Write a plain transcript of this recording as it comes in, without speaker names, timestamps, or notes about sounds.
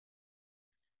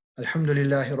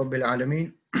Alhamdulillahi Rabbil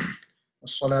Alameen.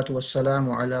 Wassalatu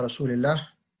wassalamu ala Rasulillah.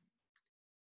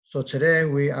 So today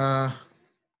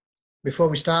before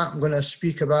we start, I'm going to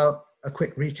speak about a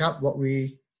quick recap what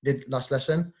we did last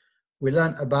lesson. We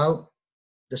learned about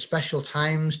the special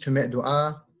times to make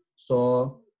dua.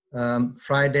 So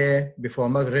Friday before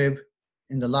Maghrib,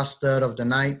 in the last third of the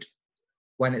night,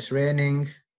 when it's raining,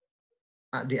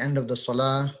 at the end of the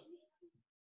Salah,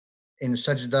 in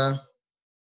Sajda,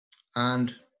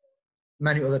 and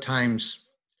many other times.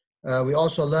 We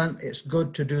also learned it's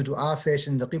good to do dua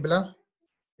facing the Qibla.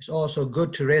 It's also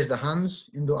good to raise the hands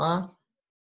in dua,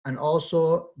 and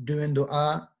also doing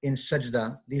dua in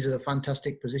sajda. These are the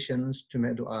fantastic positions to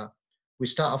make dua. We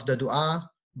start off the dua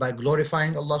by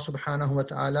glorifying Allah subhanahu wa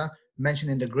ta'ala,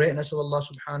 mentioning the greatness of Allah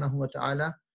subhanahu wa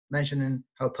ta'ala, mentioning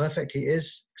how perfect He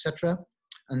is, etc.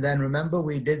 And then remember,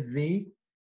 we did the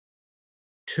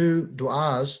two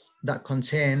du'as that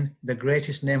contain the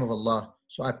greatest name of Allah.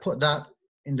 So I put that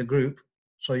in the group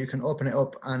so you can open it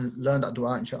up and learn that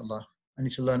dua, inshallah. I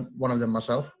need to learn one of them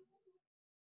myself.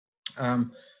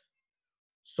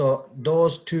 So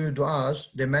those two du'as,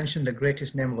 they mention the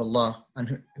greatest name of Allah,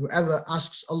 and whoever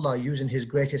asks Allah using His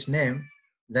greatest name,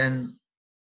 then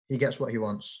he gets what he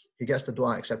wants. He gets the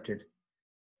dua accepted.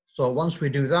 So once we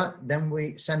do that, then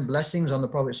we send blessings on the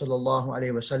Prophet sallallahu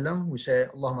alaihi wasallam. We say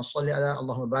Allahumma salli ala,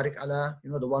 Allahumma barik ala,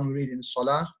 the one we read in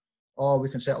Salah, or we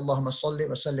can say Allahumma salli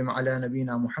wa sallim ala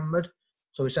nabina Muhammad.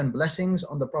 So we send blessings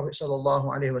on the Prophet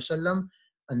sallallahu alaihi wasallam,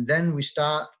 and then we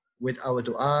start with our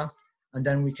dua, and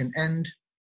then we can end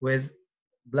with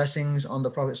blessings on the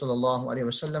Prophet sallallahu alaihi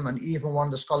wasallam. And even one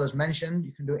of the scholars mentioned,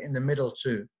 you can do it in the middle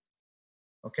too.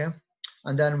 Okay,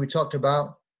 and then we talked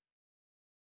about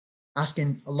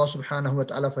asking Allah subhanahu wa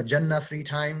ta'ala for Jannah 3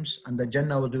 times, and the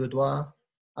Jannah will do a dua.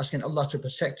 Asking Allah to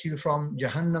protect you from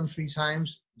Jahannam 3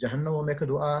 times, Jahannam will make a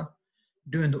dua.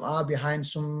 Doing dua behind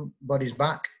somebody's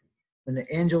back, and the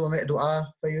angel will make a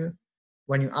dua for you.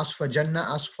 When you ask for Jannah,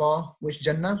 ask for which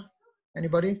Jannah?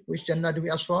 Anybody? Which Jannah do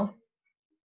we ask for?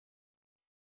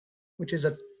 Which is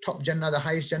the top Jannah, the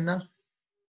highest Jannah?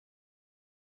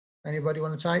 Anybody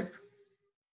want to type?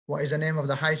 What is the name of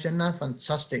the highest Jannah?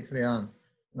 Fantastic, Rayan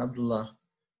and Abdullah.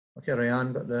 Okay,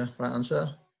 Rayan got the right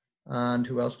answer. And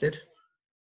who else did?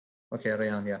 Okay,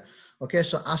 Rayan, yeah. Okay,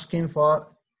 so asking for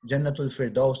Jannatul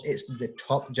Firdaus, it's the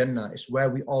top Jannah. It's where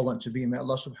we all want to be. May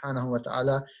Allah subhanahu wa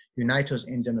ta'ala unite us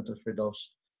in Jannatul Firdaus.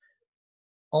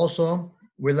 Also,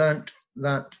 we learned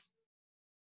that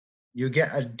you get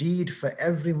a deed for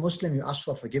every Muslim you ask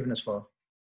for forgiveness for.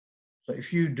 So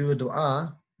if you do a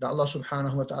dua that Allah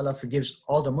subhanahu wa ta'ala forgives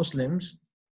all the Muslims,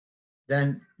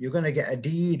 then you're going to get a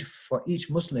deed for each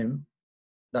Muslim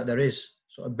that there is.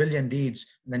 So 1 billion deeds.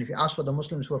 And then if you ask for the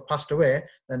Muslims who have passed away,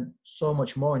 then so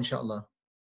much more, inshallah.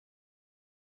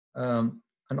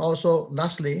 And also,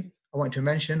 lastly, I want to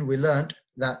mention, we learned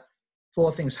that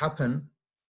 4 things happen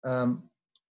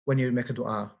when you make a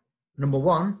dua. Number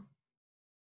 1,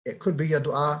 it could be your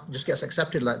dua just gets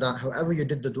accepted like that. However you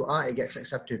did the dua, it gets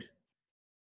accepted.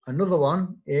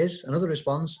 Another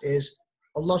response is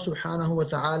Allah subhanahu wa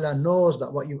ta'ala knows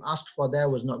that what you asked for there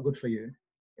was not good for you.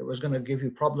 It was going to give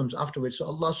you problems afterwards. So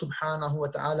Allah subhanahu wa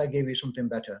ta'ala gave you something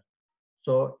better.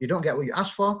 So you don't get what you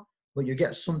asked for, but you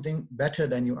get something better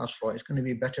than you asked for. It's going to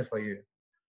be better for you.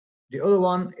 The other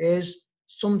one is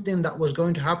something that was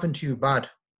going to happen to you bad.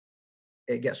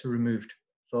 It gets removed.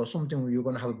 So something you're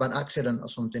going to have a bad accident or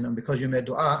something, and because you made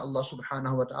dua, Allah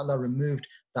subhanahu wa ta'ala removed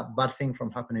that bad thing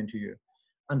from happening to you.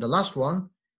 And the last one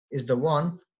is the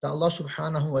one that Allah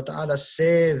subhanahu wa ta'ala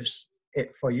saves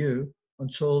it for you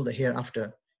until the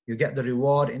hereafter. You get the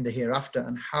reward in the hereafter,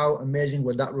 and how amazing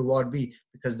would that reward be?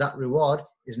 Because that reward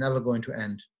is never going to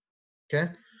end.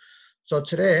 Okay? So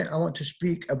today I want to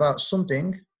speak about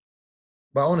something,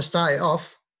 but I want to start it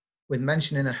off with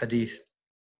mentioning a hadith.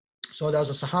 So there was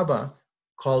a Sahaba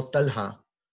called Talha.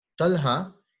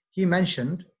 Talha, he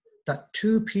mentioned that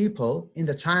 2 people in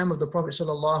the time of the Prophet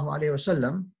sallallahu alaihi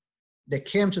wasallam, they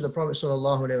came to the Prophet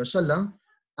sallallahu alaihi wasallam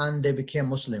and they became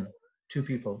Muslim. 2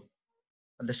 people.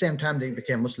 At the same time, they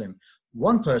became Muslim.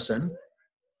 One person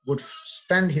would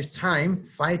spend his time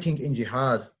fighting in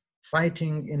jihad,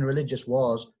 fighting in religious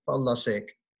wars for Allah's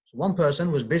sake. So one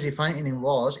person was busy fighting in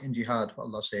wars in jihad for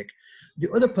Allah's sake.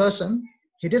 The other person,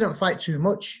 he didn't fight too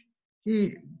much.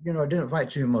 He, didn't fight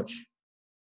too much.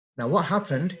 Now what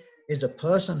happened is the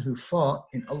person who fought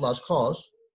in Allah's cause,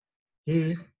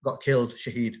 he got killed,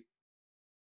 shaheed.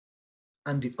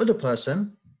 And the other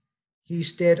person, he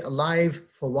stayed alive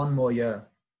for 1 more year,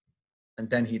 and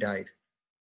then he died.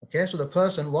 Okay, so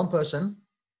one person,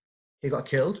 he got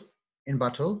killed in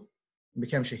battle,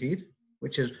 became shaheed,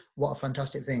 which is what a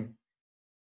fantastic thing.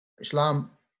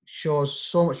 Islam shows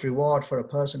so much reward for a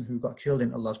person who got killed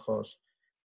in Allah's cause.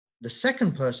 The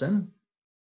second person,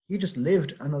 he just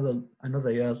lived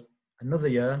another year,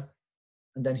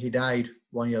 and then he died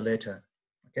 1 year later.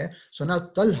 Okay, so now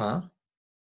Talha,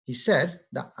 he said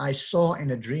that I saw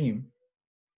in a dream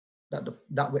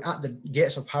that we're at the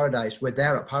gates of paradise. We're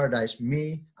there at paradise.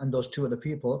 Me and those two other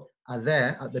people are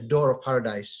there at the door of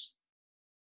paradise.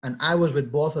 And I was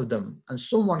with both of them. And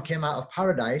someone came out of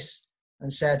paradise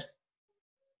and said,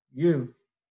 you,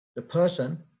 the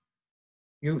person,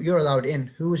 you're allowed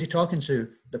in. Who was he talking to?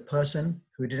 The person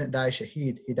who didn't die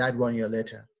shaheed. He died 1 year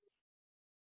later.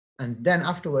 And then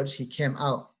afterwards, he came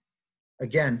out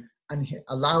again and he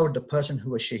allowed the person who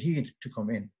was shaheed to come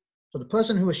in. So the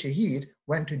person who was shaheed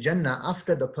went to Jannah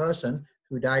after the person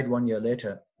who died 1 year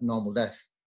later, a normal death.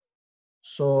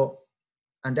 So,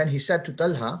 and then he said to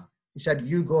Talha, he said,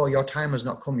 you go, your time has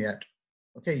not come yet.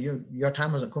 Okay, your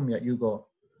time hasn't come yet, you go.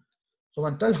 So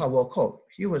when Talha woke up,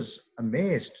 he was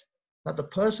amazed that the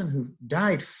person who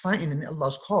died fighting in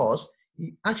Allah's cause,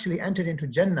 he actually entered into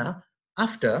Jannah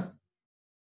after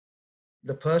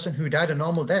the person who died a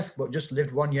normal death, but just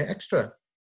lived 1 year extra.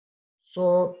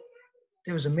 So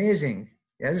it was amazing.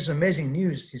 Yeah, this is amazing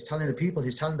news. He's telling the people,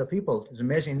 it's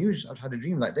amazing news. I've had a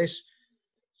dream like this.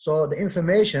 So the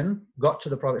information got to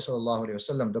the Prophet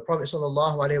ﷺ. The Prophet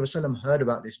ﷺ heard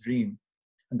about this dream.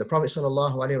 And the Prophet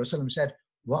ﷺ said,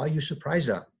 what are you surprised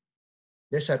at?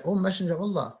 They said, oh Messenger of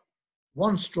Allah,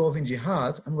 one strove in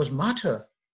jihad and was martyr,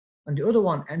 and the other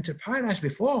one entered paradise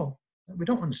before. We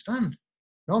don't understand.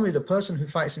 Normally the person who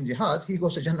fights in jihad, he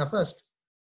goes to Jannah first.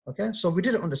 Okay, so we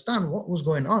didn't understand what was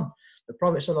going on. The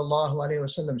Prophet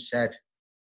ﷺ said,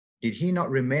 did he not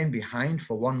remain behind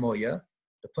for 1 more year?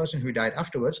 The person who died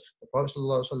afterwards, the Prophet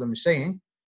ﷺ is saying,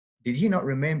 did he not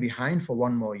remain behind for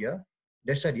 1 more year?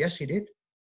 They said, yes, he did.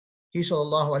 He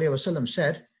ﷺ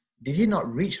said, did he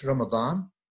not reach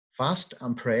Ramadan, fast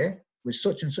and pray with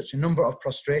such and such a number of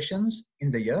prostrations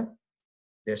in the year?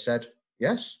 They said,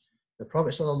 yes. The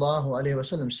Prophet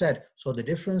ﷺ said, so the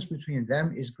difference between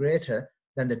them is greater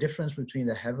than the difference between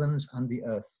the heavens and the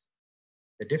earth.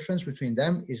 The difference between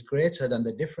them is greater than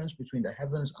the difference between the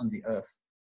heavens and the earth.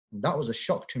 And that was a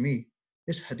shock to me.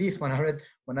 This hadith, when I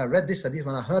read this hadith,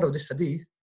 when I heard of this hadith,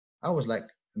 I was like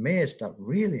amazed that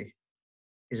really,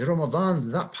 is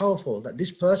Ramadan that powerful that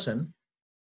this person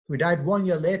who died 1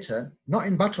 year later, not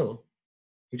in battle,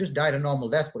 he just died a normal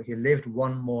death, but he lived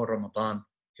 1 more Ramadan.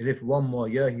 He lived 1 more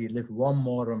year, he lived 1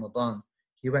 more Ramadan.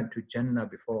 He went to Jannah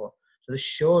before. So this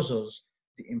shows us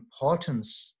the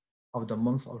importance of the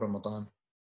month of Ramadan.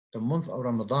 The month of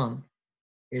Ramadan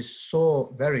is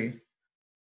so very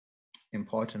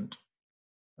important.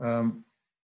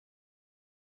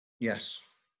 Yes.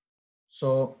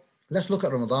 So let's look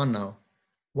at Ramadan now.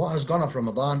 What has gone of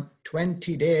Ramadan?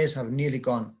 20 days have nearly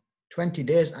gone. 20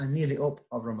 days are nearly up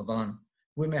of Ramadan.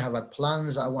 We may have had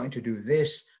plans. I wanted to do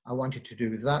this. I wanted to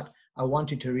do that. I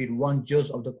wanted to read 1 juz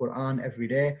of the Quran every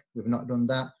day. We've not done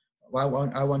that. I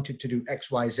wanted to do X,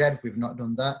 Y, Z. We've not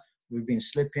done that. We've been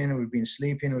slipping. We've been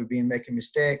sleeping. We've been making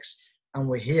mistakes. And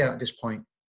we're here at this point.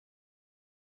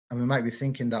 And we might be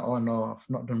thinking that, oh no, I've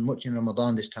not done much in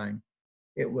Ramadan this time.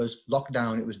 It was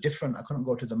lockdown. It was different. I couldn't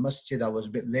go to the masjid. I was a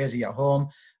bit lazy at home.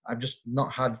 I've just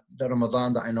not had the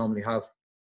Ramadan that I normally have.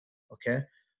 Okay.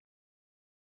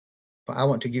 But I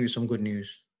want to give you some good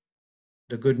news.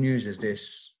 The good news is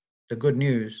this. The good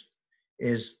news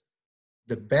is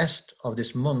the best of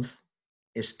this month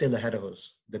is still ahead of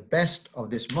us. The best of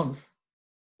this month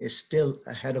is still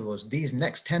ahead of us. These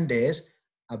next 10 days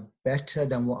are better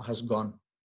than what has gone.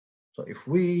 So if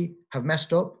we have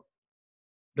messed up,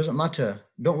 doesn't matter.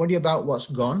 Don't worry about what's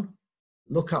gone.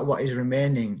 Look at what is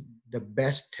remaining, the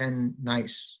best 10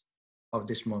 nights of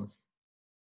this month.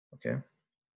 Okay.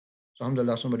 So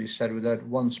alhamdulillah, somebody said with that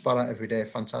 1 spara every day.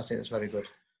 Fantastic. That's very good.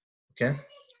 Okay.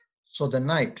 So the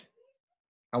night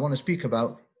I want to speak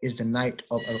about is the night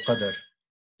of Al-Qadr.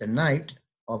 The night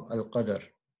of Al-Qadr.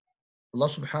 Allah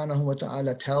subhanahu wa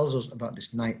ta'ala tells us about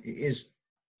this night. It is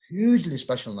a hugely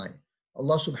special night.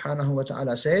 Allah subhanahu wa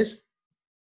ta'ala says,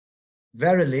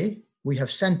 verily, we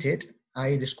have sent it,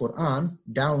 i.e. this Quran,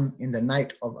 down in the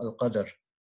night of Al-Qadr.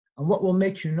 And what will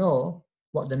make you know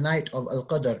what the night of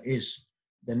Al-Qadr is?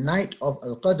 The night of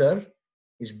Al-Qadr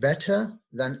is better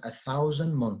than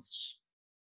 1,000 months.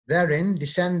 Therein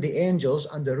descend the angels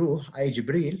and the Ruh, i.e.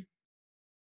 Jibreel,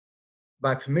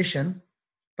 by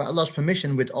Allah's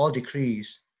permission with all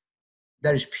decrees.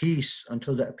 There is peace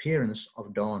until the appearance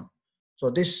of dawn. So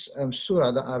this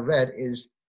surah that I read is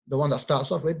the one that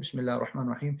starts off with Bismillah ar-Rahman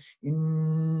ar-Rahim.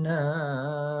 Inna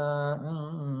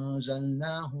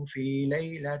anzalnahu fi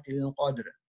Laylatul Qadr.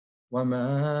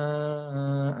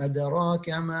 وَمَا أَدْرَاكَ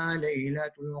مَا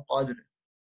لَيْلَةُ الْقَدْرِ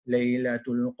لَيْلَةُ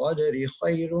الْقَدْرِ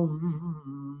خَيْرٌ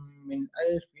مِّنْ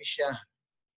أَلْفِ شَهْرٍ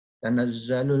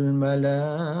تنزل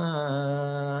الملائكة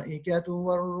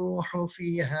والروح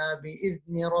فيها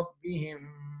بإذن ربهم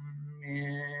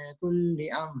من كل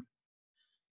أمر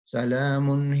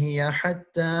سلام هي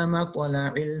حتى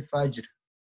مطلع الفجر.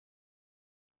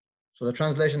 So the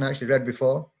translation I actually read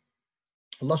before,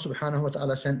 Allah subhanahu wa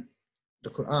ta'ala sent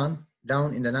the Quran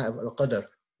down in the night of Al-Qadr.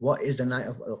 What is the night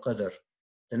of Al-Qadr?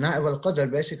 The night of Al-Qadr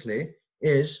basically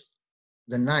is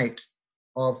the night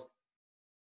of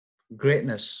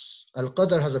greatness.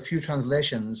 Al-Qadr has a few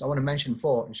translations. I want to mention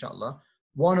 4, inshallah.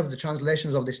 One of the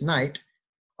translations of this night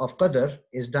of Qadr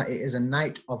is that it is a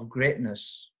night of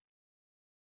greatness.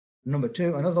 Number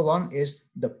 2, another one is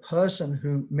the person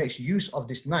who makes use of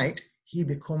this night, he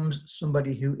becomes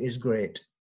somebody who is great.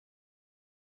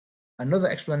 Another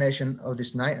explanation of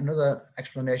this night, another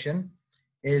explanation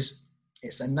is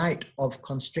it's a night of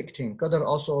constricting. Qadr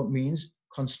also means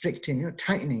constricting,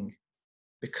 tightening.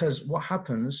 Because what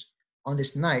happens on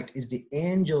this night is the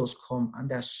angels come, and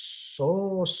there's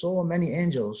so many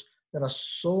angels. There are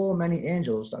so many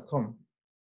angels that come.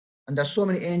 And there's so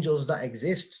many angels that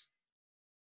exist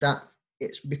that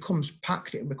it becomes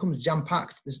packed, it becomes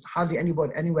jam-packed. There's hardly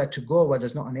anybody anywhere to go where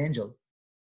there's not an angel.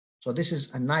 So this is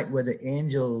a night where the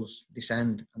angels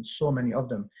descend, and so many of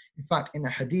them. In fact, in a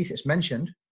hadith it's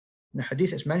mentioned,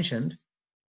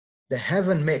 the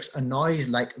heaven makes a noise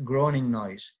like a groaning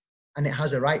noise. And it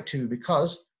has a right to,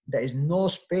 because there is no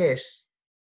space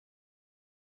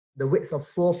the width of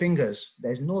 4 fingers.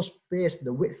 There is no space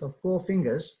the width of 4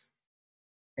 fingers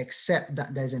except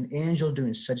that there's an angel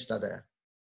doing sajda there.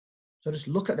 So just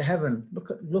look at the heaven,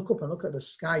 look up and look at the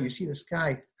sky. You see the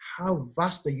sky, how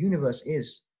vast the universe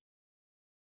is.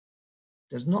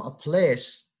 There's not a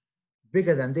place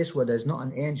bigger than this where there's not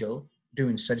an angel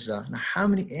doing sajda. Now, how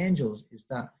many angels is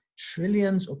that?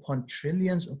 Trillions upon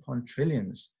trillions upon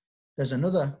trillions. There's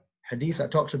another hadith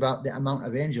that talks about the amount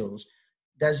of angels.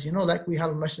 There's, like we have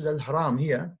a Masjid al-Haram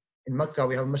here. In Mecca,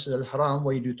 we have a Masjid al-Haram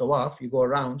where you do tawaf, you go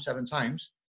around 7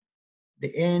 times.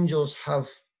 The angels have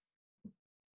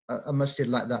a masjid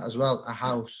like that as well, a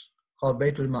house called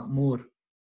Baytul Ma'mur,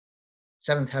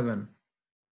 7th heaven.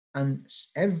 And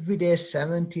every day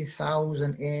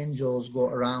 70,000 angels go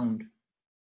around.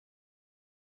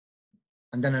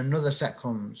 And then another set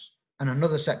comes, and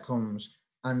another set comes,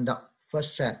 and that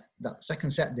first set, that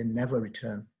second set, they never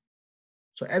return.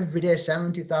 So every day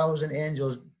 70,000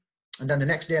 angels, and then the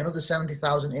next day another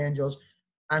 70,000 angels,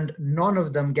 and none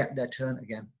of them get their turn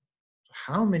again. So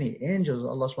how many angels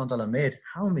Allah subhanahu wa ta'ala made?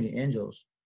 How many angels?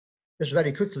 Just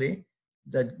very quickly,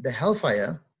 the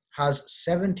hellfire has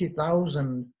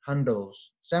 70,000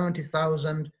 handles,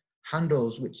 70,000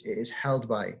 handles which it is held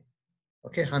by.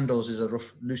 Okay, handles is a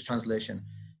rough, loose translation.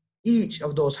 Each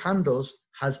of those handles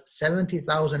has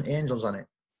 70,000 angels on it.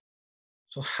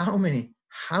 So how many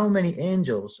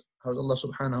angels has Allah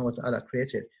subhanahu wa ta'ala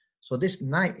created? So this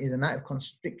night is a night of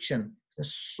constriction.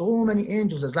 There's so many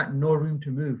angels, there's like no room to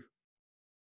move.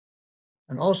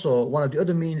 And also, one of the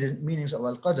other meanings of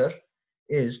Al-Qadr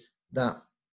is that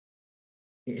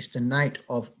it is the night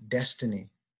of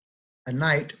destiny. A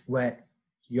night where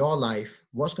your life,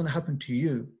 what's going to happen to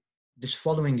you this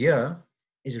following year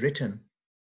is written.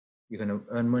 You're going to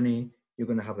earn money, you're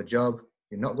going to have a job,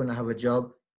 you're not going to have a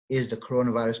job. Is the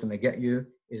coronavirus going to get you?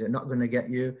 Is it not going to get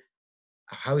you?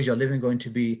 How is your living going to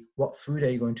be? What food are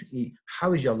you going to eat?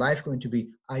 How is your life going to be?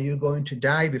 Are you going to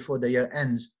die before the year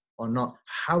ends or not?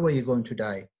 How are you going to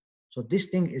die? So this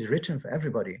thing is written for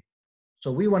everybody.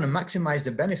 So we want to maximize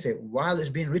the benefit while it's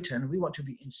being written. We want to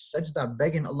be in sajda,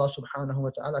 begging Allah subhanahu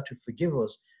wa ta'ala to forgive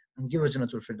us and give us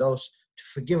Jannatul Firdaus, to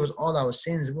forgive us all our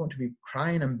sins. We want to be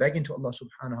crying and begging to Allah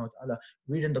subhanahu wa ta'ala,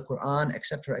 reading the Quran,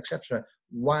 etc., etc.,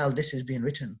 while this is being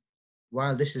written.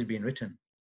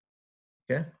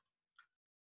 Okay?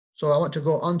 So I want to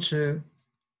go on to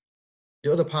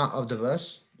the other part of the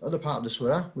verse, the other part of the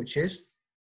surah, which is,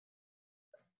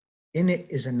 in it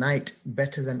is a night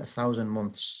better than 1,000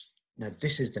 months. Now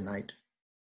this is the night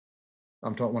I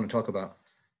want to talk about.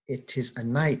 It is a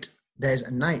night. There's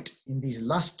a night in these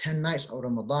last 10 nights of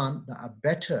Ramadan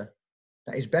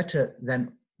that is better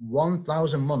than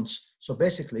 1,000 months. So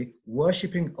basically,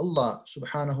 worshipping Allah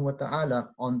subhanahu wa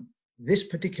ta'ala on this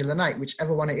particular night,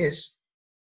 whichever one it is,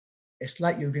 it's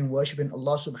like you've been worshipping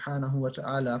Allah subhanahu wa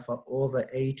ta'ala for over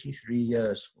 83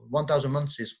 years. 1,000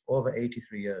 months is over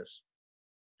 83 years.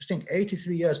 Just think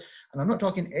 83 years. And I'm not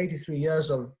talking 83 years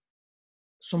of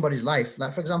somebody's life.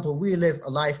 Like, for example, we live a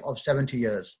life of 70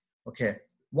 years. Okay.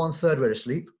 1/3 we're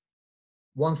asleep.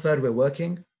 1/3 we're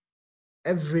working.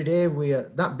 every day we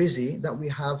are that busy that we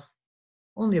have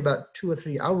only about 2 or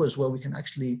 3 hours where we can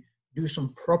actually do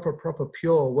some proper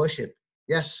pure worship.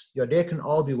 Yes, your day can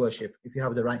all be worship if you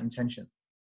have the right intention.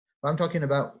 But I'm talking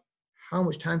about how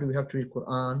much time do we have to read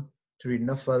Quran, to read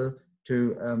Nafal,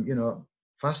 to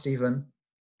fast even.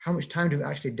 How much time do we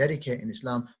actually dedicate in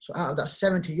Islam? So out of that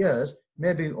 70 years,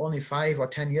 maybe only 5 or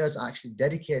 10 years are actually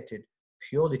dedicated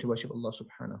purely to worship Allah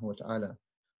subhanahu wa ta'ala.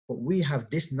 But we have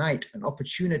this night an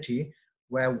opportunity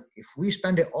where if we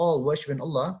spend it all worshiping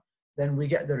Allah, then we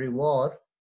get the reward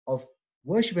of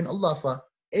worshiping Allah for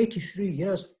 83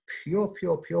 years, pure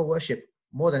worship,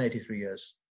 more than 83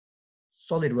 years,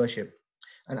 solid worship.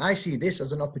 And I see this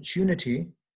as an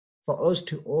opportunity for us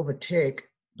to overtake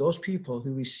those people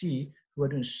who we see who are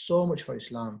doing so much for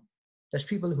Islam. There's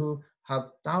people who have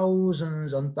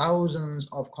thousands and thousands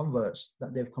of converts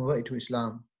that they've converted to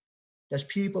Islam. There's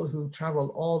people who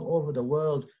travel all over the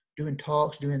world doing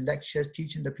talks, doing lectures,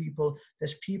 teaching the people.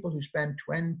 There's people who spend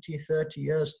 20, 30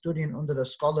 years studying under the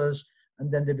scholars,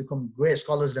 and then they become great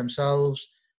scholars themselves.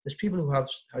 There's people who are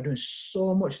doing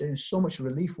so much. They're doing so much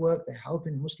relief work. They're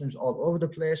helping Muslims all over the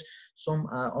place. Some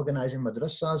are organizing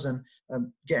madrasas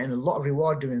and getting a lot of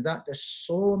reward doing that. There's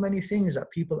so many things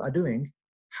that people are doing.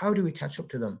 How do we catch up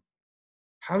to them?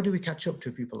 How do we catch up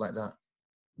to people like that?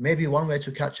 Maybe one way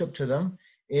to catch up to them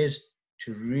is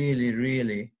to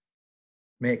really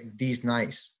make these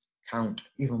nights count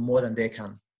even more than they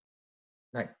can.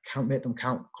 Like make them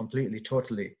count completely,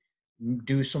 totally.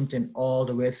 Do something all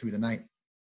the way through the night.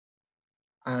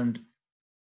 And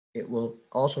it will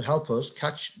also help us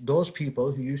catch those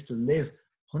people who used to live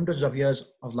hundreds of years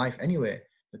of life anyway.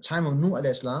 The time of Nuh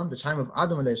alayhi salam, the time of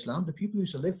Adam alayhi salam, the people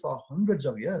used to live for hundreds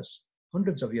of years.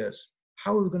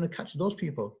 How are we going to catch those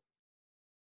people?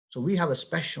 So we have a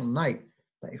special night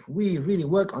that if we really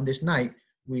work on this night,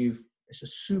 it's a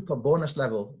super bonus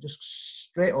level. Just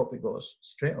straight up it goes,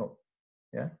 straight up.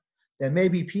 Yeah. There may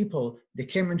be people, they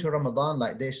came into Ramadan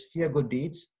like this, here good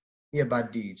deeds, here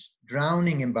bad deeds,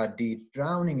 drowning in bad deeds.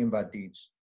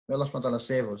 May Allah subhanahu wa ta'ala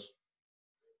save us.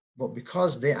 But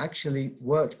because they actually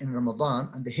worked in Ramadan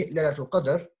and they hit Laylatul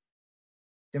Qadr,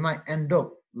 they might end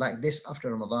up like this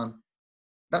after Ramadan.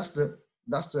 That's the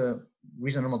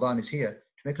reason Ramadan is here,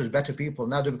 to make us better people.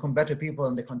 Now they become better people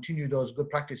and they continue those good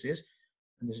practices,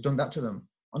 and it's done that to them.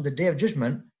 On the Day of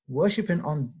Judgment, worshipping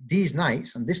on these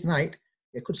nights and this night,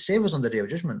 it could save us on the Day of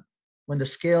Judgment. When the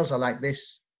scales are like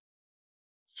this,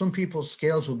 some people's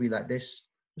scales will be like this.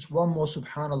 Just one more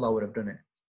Subhanallah would have done it.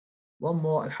 One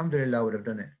more Alhamdulillah would have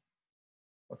done it.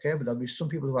 Okay, but there'll be some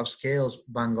people who have scales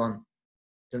bang on.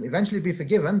 They'll eventually be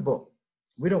forgiven, but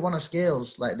we don't want our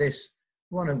scales like this.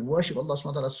 We want to worship Allah subhanahu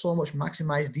wa ta'ala so much,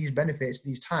 maximize these benefits,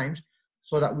 these times,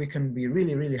 so that we can be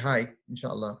really high,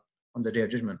 InshaaAllah, on the Day of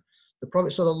Judgment. The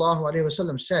Prophet sallallahu alaihi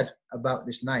wasallam said about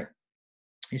this night,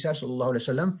 he said, sallallahu alaihi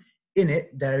wasallam, in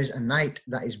it there is a night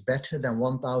that is better than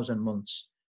 1,000 months.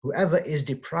 Whoever is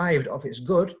deprived of its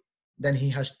good, then he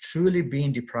has truly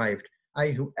been deprived.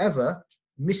 Whoever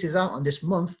misses out on this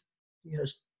month, he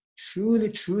has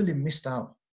truly missed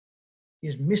out.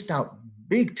 He's missed out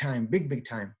big time, big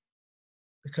time.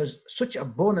 Because such a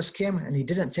bonus came and he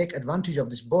didn't take advantage of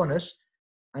this bonus,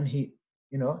 and he's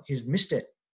missed it.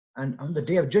 And on the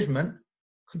Day of Judgment,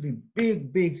 could be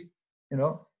big,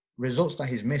 results that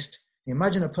he's missed.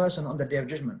 Imagine a person on the Day of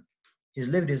Judgment. He's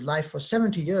lived his life for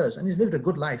 70 years and he's lived a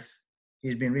good life.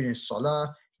 He's been reading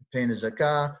Salah, paying his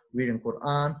zakah, reading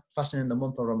Quran, fasting in the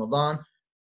month of Ramadan.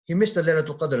 He missed the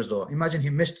Laylatul Qadrs though. Imagine he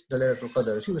missed the Laylatul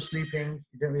Qadrs. He was sleeping,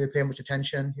 he didn't really pay much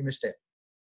attention, he missed it.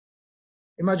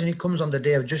 Imagine he comes on the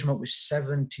Day of Judgment with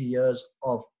 70 years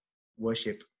of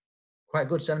worship. Quite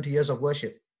good, 70 years of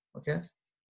worship, okay?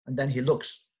 And then he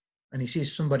looks and he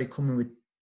sees somebody coming with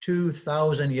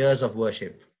 2,000 years of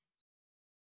worship.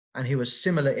 And he was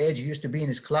similar age, he used to be in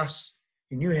his class.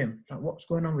 He knew him. Like, what's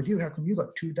going on with you? How come you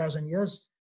got 2,000 years?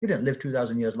 You didn't live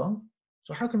 2,000 years long.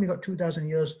 So how come you got 2,000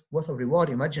 years worth of reward?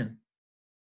 Imagine.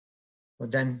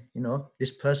 But then,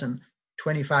 this person,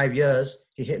 25 years,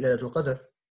 he hit Laylatul Qadr.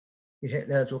 He hit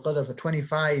Laylatul Qadr for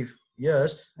 25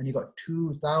 years and he got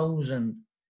 2,000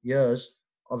 years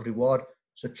of reward.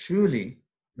 So truly,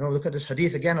 look at this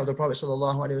hadith again of the Prophet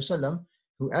sallallahu alaihi wasallam.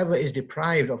 Whoever is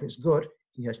deprived of his good,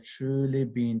 he has truly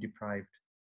been deprived.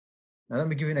 Now let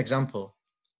me give you an example.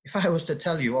 If I was to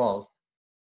tell you all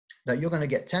that you're going to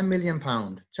get 10 million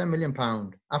pound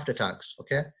after tax,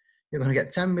 okay? You're going to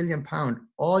get 10 million pound.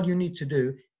 All you need to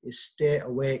do is stay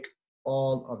awake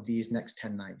all of these next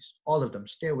 10 nights. All of them,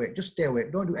 stay awake. Just stay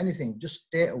awake. Don't do anything. Just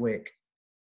stay awake.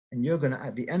 And you're going to,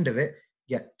 at the end of it,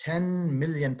 get 10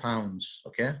 million pounds,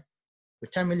 okay?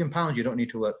 With 10 million pounds, you don't need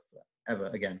to work ever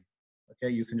again,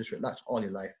 Okay, you can just relax all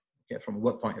your life, okay, from a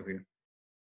work point of view.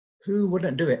 Who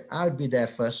wouldn't do it? I would be there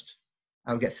first.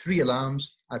 I would get 3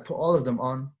 alarms. I'd put all of them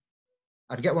on.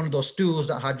 I'd get one of those stools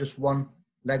that had just one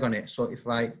leg on it. So if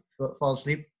I fall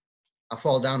asleep, I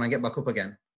fall down and get back up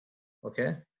again.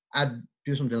 Okay, I'd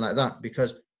do something like that,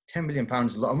 because 10 million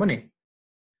pounds is a lot of money.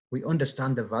 We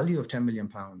understand the value of 10 million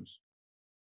pounds.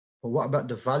 But what about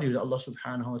the value that Allah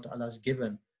subhanahu wa ta'ala has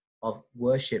given of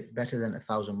worship better than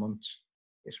 1,000 months?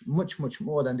 It's much, much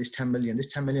more than this 10 million. This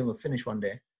 10 million will finish one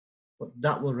day, but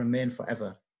that will remain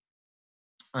forever.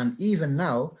 And even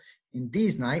now, in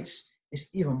these nights, it's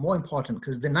even more important,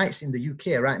 because the nights in the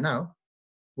UK right now,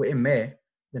 we're in May,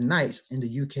 the nights in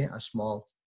the UK are small.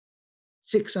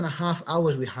 6.5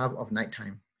 hours we have of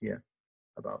nighttime here,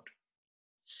 about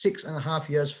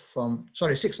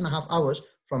 6.5 hours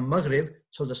from Maghrib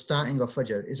till the starting of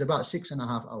Fajr is about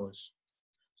 6.5 hours.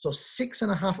 So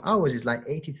 6.5 hours is like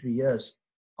 83 years.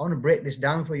 I want to break this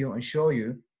down for you and show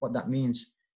you what that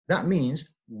means. That means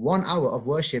 1 hour of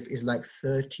worship is like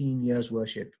 13 years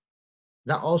worship.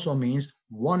 That also means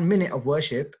 1 minute of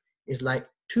worship is like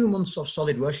 2 months of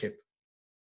solid worship.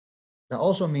 That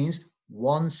also means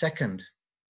 1 second.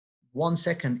 1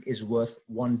 second is worth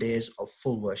 1 day of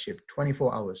full worship,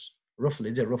 24 hours,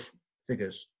 roughly, the rough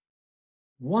figures.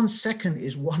 1 second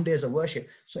is 1 day of worship.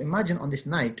 So imagine on this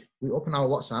night, we open our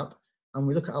WhatsApp and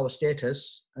we look at our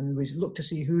status, and we look to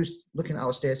see who's looking at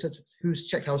our status, who's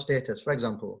checked our status, for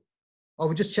example. Or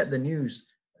we just check the news,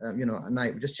 at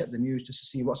night. We just check the news just to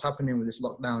see what's happening with this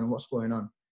lockdown and what's going on.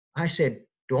 I said,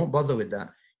 don't bother with that.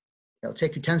 It'll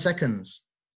take you 10 seconds.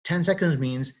 10 seconds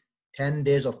means 10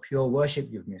 days of pure worship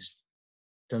you've missed.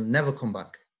 They'll never come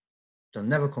back. They'll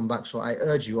never come back. So I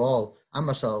urge you all and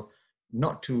myself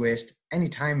not to waste any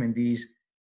time in these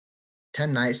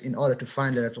 10 nights in order to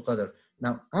find Laylatul Qadr.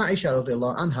 Now, Aisha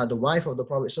radiallahu anha, the wife of the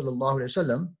Prophet sallallahu alaihi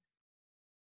wasallam,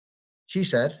 she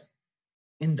said,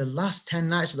 in the last 10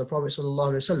 nights of the Prophet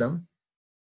sallallahu alaihi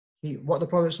wasallam, what the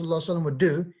Prophet sallallahu alaihi wasallam would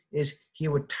do is he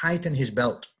would tighten his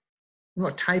belt. You know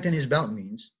what tighten his belt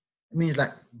means? It means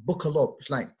like buckle up.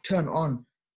 It's like turn on,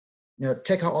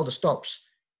 take out all the stops.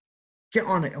 Get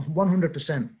on it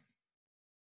 100%.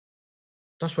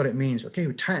 That's what it means. Okay, he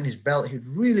would tighten his belt. He would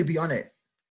really be on it.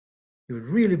 He would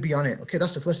really be on it. Okay,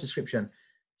 that's the first description.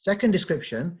 Second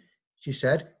description, she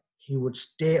said, he would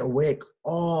stay awake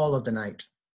all of the night.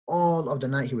 All of the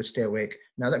night he would stay awake.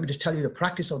 Now, let me just tell you the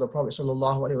practice of the Prophet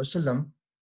sallallahu alaihi wasallam.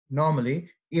 Normally,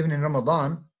 even in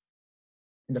Ramadan,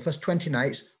 in the first 20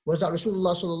 nights, was that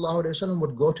Rasulullah sallallahu alaihi wasallam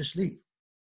would go to sleep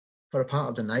for a part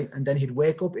of the night, and then he'd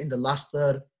wake up in the last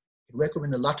third. He'd wake up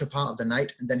in the latter part of the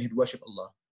night, and then he'd worship Allah.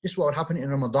 This is what would happen in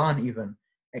Ramadan even,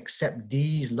 except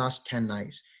these last 10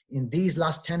 nights. In these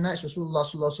last 10 nights, Rasulullah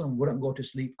sallallahu alaihi wasallam wouldn't go to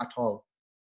sleep at all.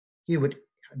 He would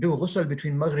do ghusl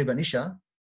between Maghrib and Isha,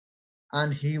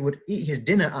 and he would eat his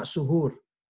dinner at suhoor.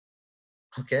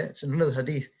 Okay, it's another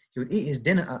hadith. He would eat his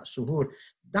dinner at suhoor.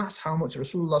 That's how much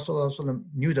Rasulullah sallallahu alaihi wasallam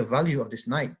knew the value of this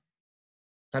night.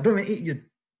 Now, don't even eat your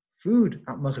food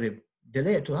at Maghrib.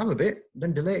 Delay it till have a bit,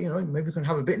 then delay, maybe you can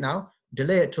have a bit now,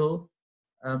 delay it till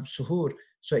suhoor.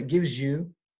 So it gives you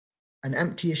an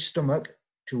empty-ish stomach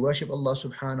to worship Allah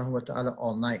subhanahu wa ta'ala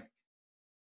all night.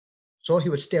 So he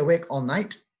would stay awake all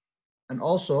night, and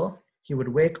also he would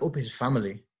wake up his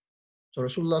family. So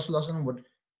Rasulullah sallallahu alaihi wasallam would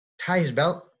tie his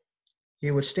belt,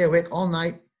 he would stay awake all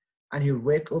night, and he would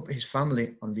wake up his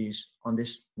family on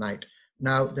this night.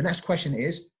 Now, the next question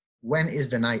is, when is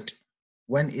the night?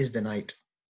 When is the night?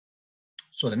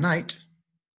 So the night,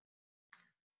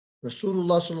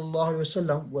 Rasulullah sallallahu alaihi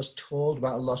wasallam was told by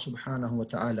Allah subhanahu wa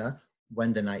ta'ala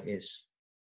when the night is.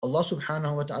 Allah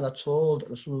subhanahu wa ta'ala told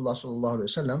Rasulullah sallallahu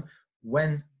alaihi wasallam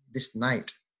when this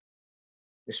night,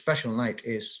 this special night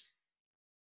is.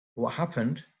 What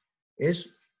happened is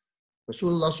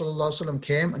Rasulullah sallallahu alaihi wasallam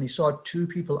came and he saw 2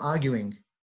 people arguing.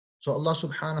 So Allah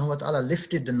subhanahu wa ta'ala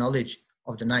lifted the knowledge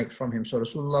of the night from him. So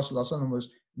Rasulullah sallallahu alaihi wasallam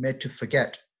was made to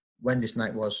forget when this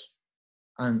night was.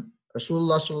 And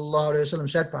Rasulullah sallallahu alaihi wasallam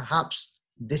said, perhaps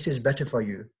this is better for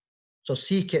you. So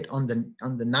seek it on the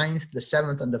 9th, the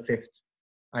 7th, and the 5th.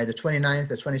 The 29th,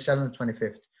 the 27th, the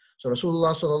 25th. So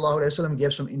Rasulullah sallallahu alaihi wasallam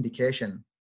gave some indication,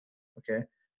 okay,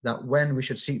 that when we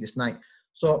should seek this night.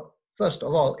 So first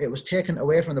of all, it was taken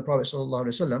away from the Prophet sallallahu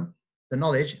alaihi wasallam, the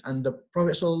knowledge, and the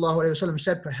Prophet sallallahu alaihi wasallam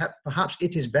said, perhaps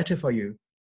it is better for you.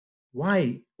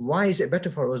 Why? Why is it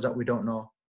better for us that we don't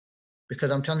know?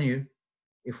 Because I'm telling you,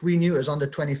 if we knew it was on the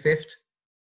 25th,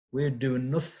 we'd do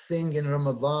nothing in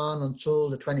Ramadan until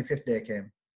the 25th day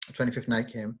came, the 25th night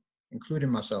came, including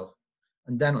myself.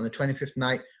 And then on the 25th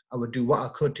night, I would do what I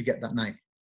could to get that night.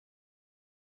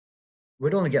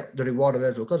 We'd only get the reward of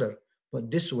Laylatul Qadr.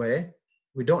 But this way,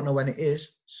 We don't know when it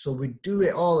is. So we do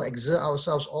it all, exert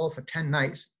ourselves all for 10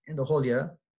 nights in the whole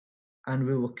year. And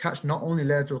we will catch not only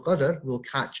Laylatul Qadr, we'll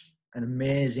catch an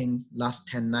amazing last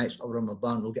 10 nights of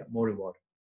Ramadan. We'll get more reward.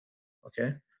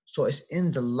 Okay. So it's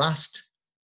in the last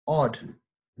odd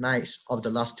nights of the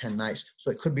last 10 nights.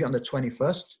 So it could be on the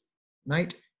 21st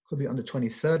night, could be on the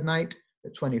 23rd night,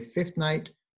 the 25th night,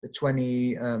 the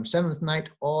 27th night,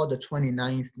 or the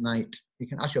 29th night. You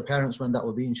can ask your parents when that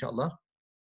will be, inshallah.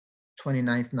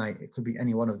 29th night, it could be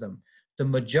any one of them. The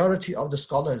majority of the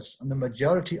scholars and the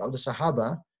majority of the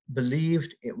Sahaba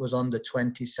believed it was on the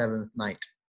 27th night.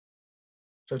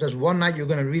 So if there's one night you're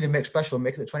going to really make special,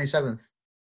 make it the 27th.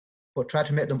 But try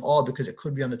to make them all, because it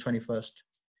could be on the 21st.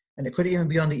 And it could even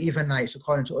be on the even nights,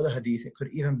 according to other hadith. It could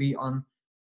even be on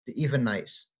the even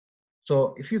nights.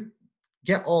 So if you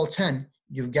get all 10,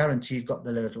 you've guaranteed got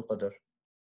the Laylatul Qadr.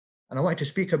 And I wanted to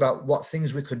speak about what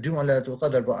things we could do on Laylatul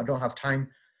Qadr, but I don't have time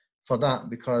for that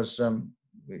because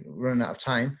we're running out of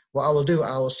time. What I will do,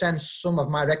 I will send some of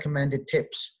my recommended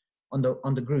tips on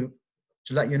the group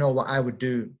to let you know what I would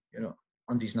do,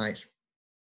 on these nights.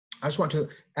 I just want to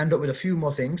end up with a few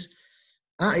more things.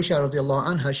 Aisha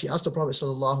radiallahu anha, she asked the Prophet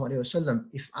sallallahu alaihi wasallam,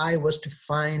 if I was to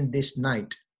find this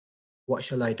night, what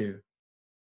shall I do?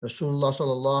 Rasulullah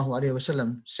sallallahu alaihi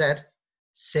wasallam said,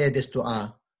 say this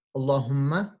dua,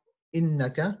 Allahumma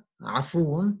innaka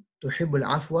afoon tuhibbul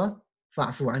afwa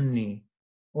fa'fu anni.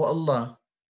 Oh Allah,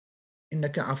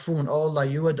 innaka afoon, oh Allah,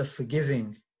 you are the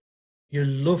forgiving. You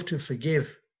love to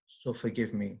forgive, so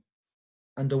forgive me.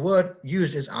 And the word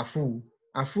used is afu.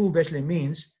 Afu basically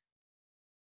means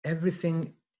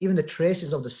everything, even the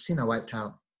traces of the sin are wiped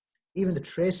out. Even the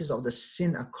traces of the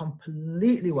sin are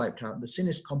completely wiped out. The sin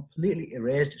is completely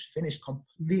erased, it's finished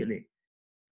completely.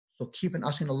 So keep on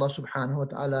asking Allah subhanahu wa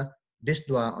ta'ala this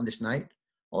dua on this night.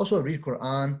 Also read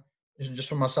Quran. This is just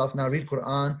for myself now. Read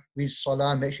Quran, read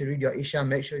Salah, make sure you read your Isha,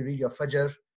 make sure you read your Fajr.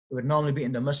 It would normally be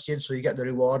in the masjid, so you get the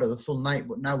reward of the full night,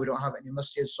 but now we don't have any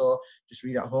masjid, so just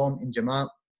read at home in Jama'at.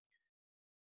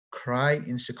 Cry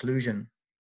in seclusion.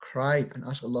 Cry and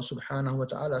ask Allah subhanahu wa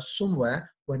ta'ala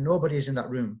somewhere where nobody is in that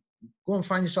room. Go and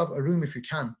find yourself a room if you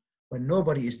can, where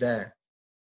nobody is there.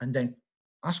 And then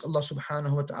ask Allah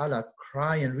subhanahu wa ta'ala,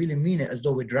 cry and really mean it as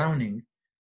though we're drowning.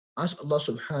 Ask Allah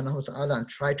subhanahu wa ta'ala and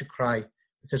try to cry.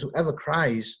 Because whoever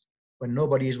cries when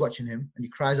nobody is watching him, and he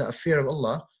cries out of fear of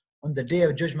Allah, on the day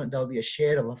of judgment, there will be a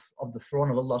shade of the throne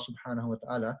of Allah subhanahu wa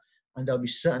ta'ala, and there will be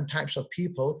certain types of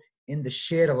people in the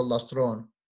shade of Allah's throne.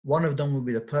 One of them will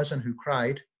be the person who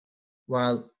cried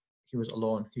while he was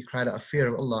alone. He cried out of fear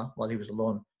of Allah while he was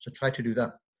alone. So try to do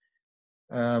that.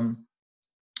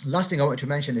 Last thing I want to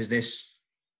mention is this.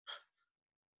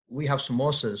 We have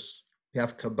samosas, we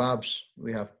have kebabs,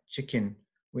 we have chicken,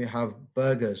 we have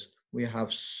burgers, we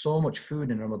have so much food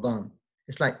in Ramadan.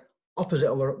 It's like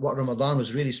opposite of what Ramadan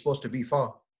was really supposed to be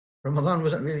for. Ramadan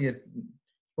wasn't really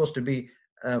supposed to be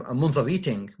a month of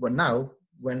eating, but now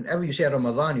whenever you say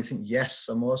Ramadan, you think, yes,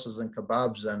 samosas and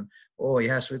kebabs, and oh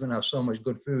yes, we're going to have so much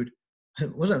good food.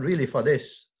 It wasn't really for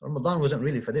this. Ramadan wasn't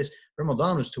really for this.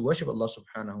 Ramadan was to worship Allah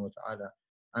subhanahu wa ta'ala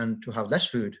and to have less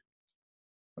food.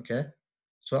 Okay?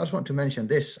 So I just want to mention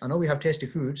this. I know we have tasty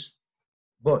foods,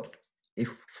 but if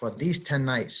for these 10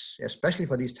 nights, especially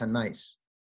for these 10 nights,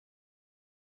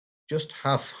 just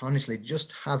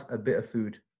have a bit of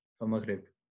food for Maghrib,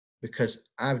 because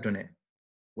I've done it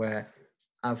where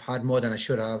I've had more than I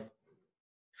should have.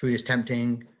 Food is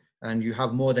tempting and you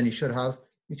have more than you should have.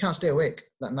 You can't stay awake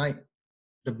that night.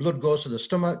 The blood goes to the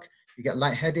stomach, you get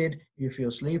lightheaded, you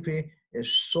feel sleepy.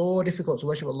 It's so difficult to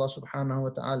worship Allah subhanahu wa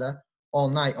ta'ala all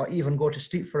night, or even go to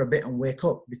sleep for a bit and wake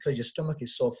up because your stomach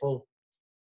is so full.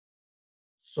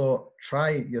 So try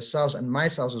yourselves, and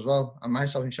myself as well. And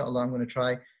myself, inshallah, I'm going to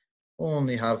try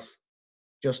only have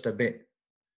just a bit,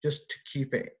 just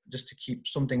to keep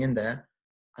something in there.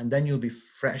 And then you'll be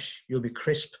fresh, you'll be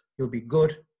crisp, you'll be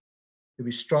good, you'll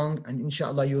be strong, and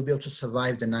inshallah, you'll be able to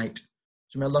survive the night.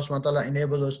 So may Allah subhanahu wa ta'ala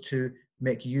enable us to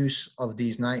make use of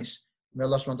these nights. May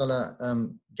Allah subhanahu wa ta'ala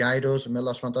guide us. May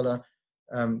Allah subhanahu wa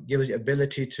ta'ala give us the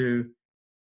ability to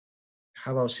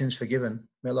have our sins forgiven.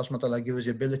 May Allah subhanahu wa ta'ala give us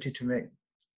the ability to may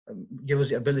Allah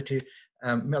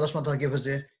subhanahu wa ta'ala give us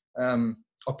the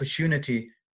opportunity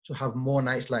to have more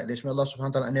nights like this. May Allah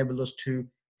subhanahu wa ta'ala enable us to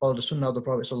follow the sunnah of the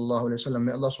Prophet sallallahu alaihi wasallam.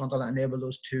 May Allah subhanahu wa ta'ala enable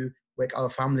us to wake our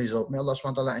families up. May Allah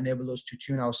subhanahu wa ta'ala enable us to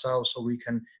tune ourselves so we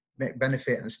can make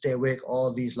benefit and stay awake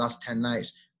all these last 10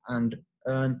 nights and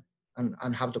earn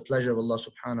and have the pleasure of Allah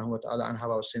subhanahu wa ta'ala and have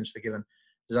our sins forgiven.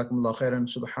 Jazakumullah khairan.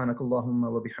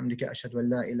 Subhanakallahumma wa bihamdika ashhadu an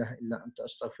la ilaha illa anta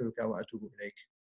astaghfiruka wa atubu ilayk.